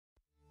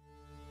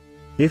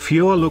If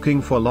you're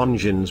looking for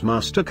Longines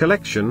Master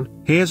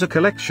Collection, here's a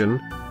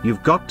collection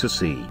you've got to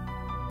see.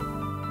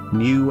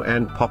 New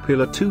and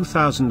popular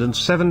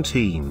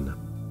 2017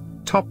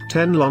 Top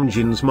 10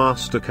 Longines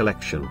Master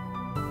Collection.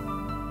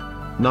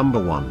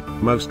 Number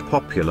 1, Most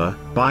Popular,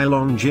 by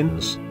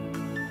Longines.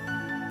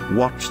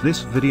 Watch this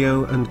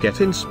video and get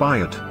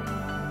inspired.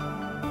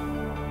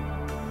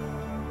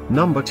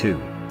 Number 2,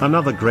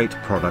 another great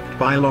product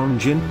by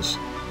Longines.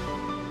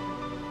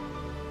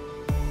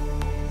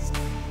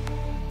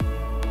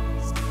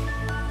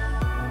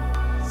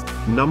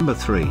 Number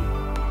 3.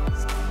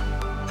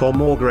 For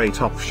more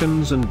great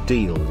options and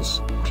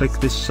deals, click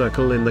this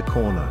circle in the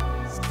corner.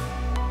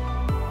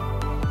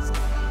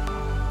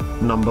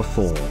 Number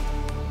 4.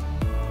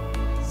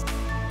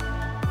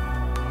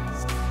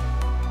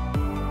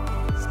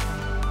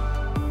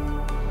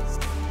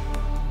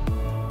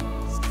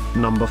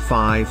 Number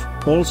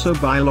 5, also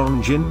by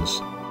Longines.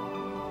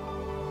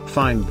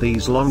 Find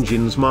these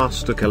Longines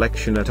Master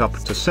Collection at up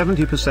to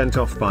 70%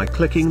 off by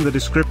clicking the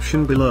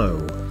description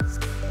below.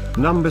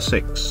 Number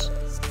 6.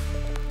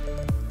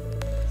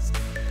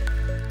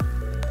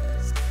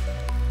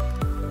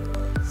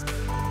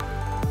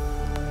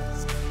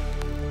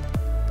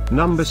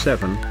 Number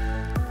 7.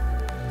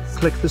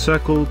 Click the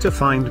circle to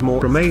find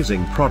more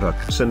amazing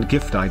products and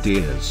gift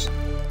ideas.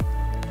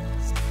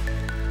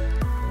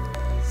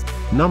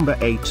 Number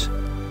 8.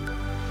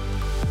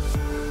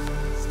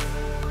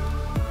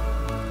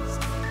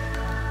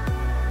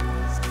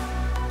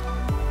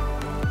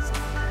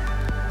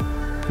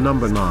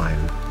 Number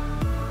 9.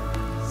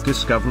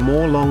 Discover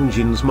more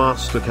Longines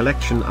Master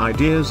Collection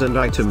ideas and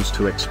items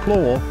to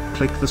explore,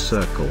 click the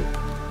circle.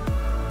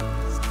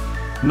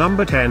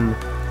 Number 10.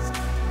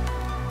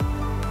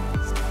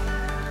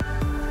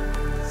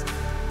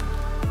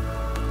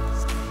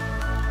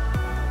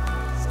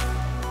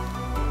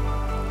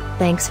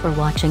 Thanks for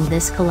watching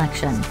this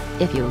collection.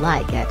 If you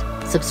like it,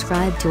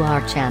 subscribe to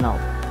our channel.